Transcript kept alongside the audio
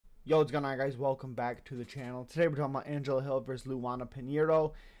Yo, what's going on, guys? Welcome back to the channel. Today we're talking about Angela Hill versus Luana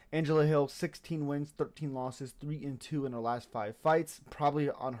Pinheiro. Angela Hill, 16 wins, 13 losses, 3-2 in her last 5 fights. Probably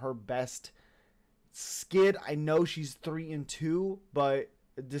on her best skid. I know she's 3-2, but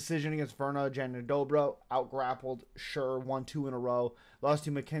decision against Verna Jandiroba, out-grappled, sure, 1-2 in a row. Lost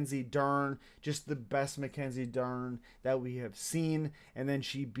to Mackenzie Dern, just the best Mackenzie Dern that we have seen. And then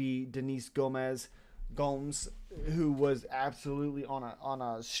she beat Denise Gomes, who was absolutely on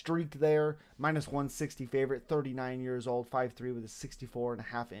a streak there. -160 favorite, 39 years old, 5'3" with a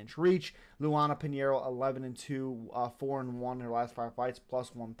 64.5-inch reach. Luana Pinheiro, 11-2, 4-1 in her last 5 fights,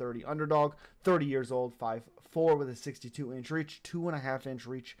 +130 underdog. 30 years old, 5'4" with a 62-inch reach, 2.5-inch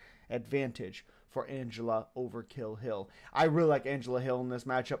reach advantage for Angela Overkill Hill. I really like Angela Hill in this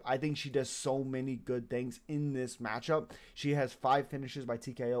matchup. I think she does so many good things in this matchup. She has 5 finishes by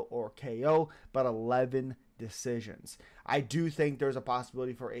TKO or KO, but 11 decisions. I do think there's a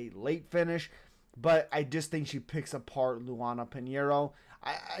possibility for a late finish, but I just think she picks apart Luana Pinheiro.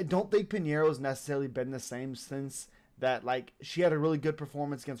 I don't think Pinheiro's necessarily been the same since that. Like, she had a really good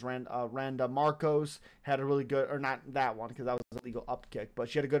performance against Randa Marcos, had a really good, or not that one because that was a legal up kick, but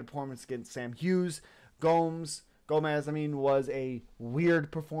she had a good performance against Sam Hughes. Gomez, was a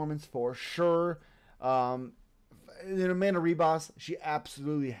weird performance for sure. Amanda Ribas, she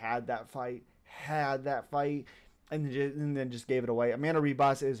absolutely had that fight, and then just gave it away. Amanda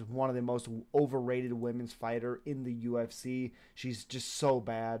Ribas is one of the most overrated women's fighter in the UFC. She's just so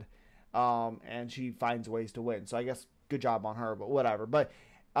bad. And she finds ways to win. So I guess good job on her, but whatever. But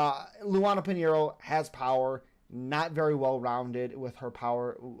Luana Pinheiro has power, not very well rounded with her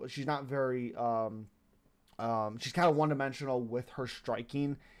power. She's not very, she's kind of one-dimensional with her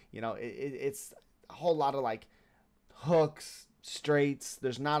striking. You know, it's a whole lot of like hooks, straights.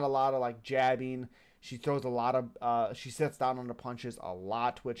 There's not a lot of like jabbing. She throws a lot of, she sits down under punches a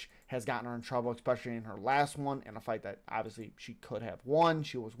lot, which has gotten her in trouble, especially in her last one, in a fight that obviously she could have won.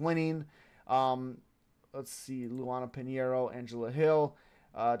 She was winning. Let's see, Luana Pinheiro, Angela Hill,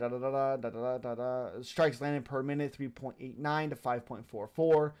 strikes landed per minute, 3.89 to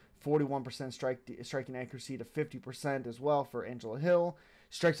 5.44, 41% striking accuracy to 50% as well for Angela Hill.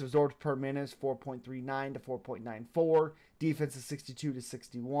 Strikes absorbed per minute, 4.39 to 4.94. Defense is 62 to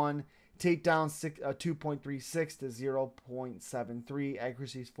 61. Takedown 2.36 to 0.73.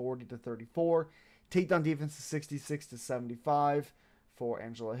 Accuracy is 40 to 34. Takedown defense is 66 to 75 for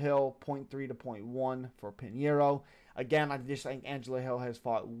Angela Hill. 0.3 to 0.1 for Pinheiro. Again, I just think Angela Hill has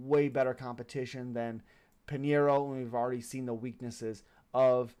fought way better competition than Pinheiro, and we've already seen the weaknesses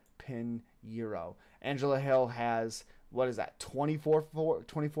of Pinheiro. Angela Hill has, what is that, 24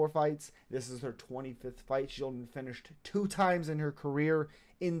 fights. This is her 25th fight. She's only finished 2 times in her career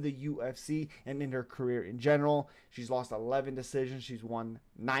in the UFC and in her career in general. She's lost 11 decisions. She's won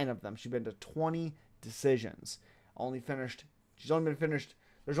 9 of them. She's been to 20 decisions. There's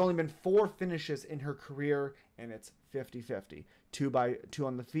only been 4 finishes in her career, and it's 50-50. 2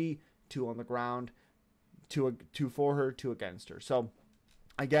 on the feet, 2 on the ground, 2 for her, 2 against her. So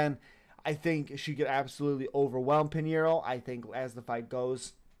again, I think she could absolutely overwhelm Pinheiro. I think as the fight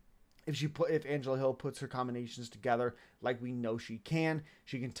goes, if Angela Hill puts her combinations together like we know she can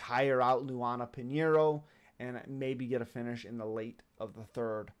tire out Luana Pinheiro and maybe get a finish in the late of the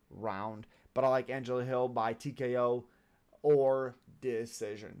 3rd round. But I like Angela Hill by TKO or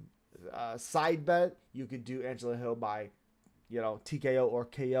decision. Side bet, you could do Angela Hill by, TKO or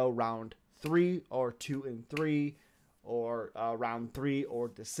KO round 3 or 2 and 3 or round 3 or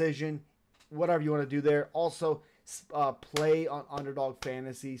decision. Whatever you want to do there. Also, play on underdog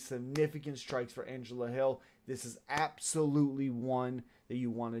fantasy. Significant strikes for Angela Hill. This is absolutely one that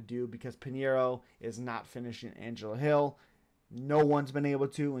you want to do because Pinheiro is not finishing Angela Hill. No one's been able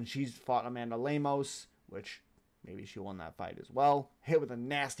to, and she's fought Amanda Lemos, which maybe she won that fight as well. Hit with a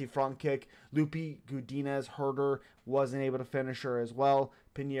nasty front kick. Lupi Godinez hurt her. Wasn't able to finish her as well.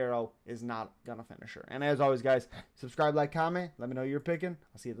 Pinheiro is not going to finish her. And as always, guys, subscribe, like, comment. Let me know who you're picking.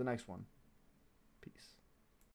 I'll see you at the next one. Peace.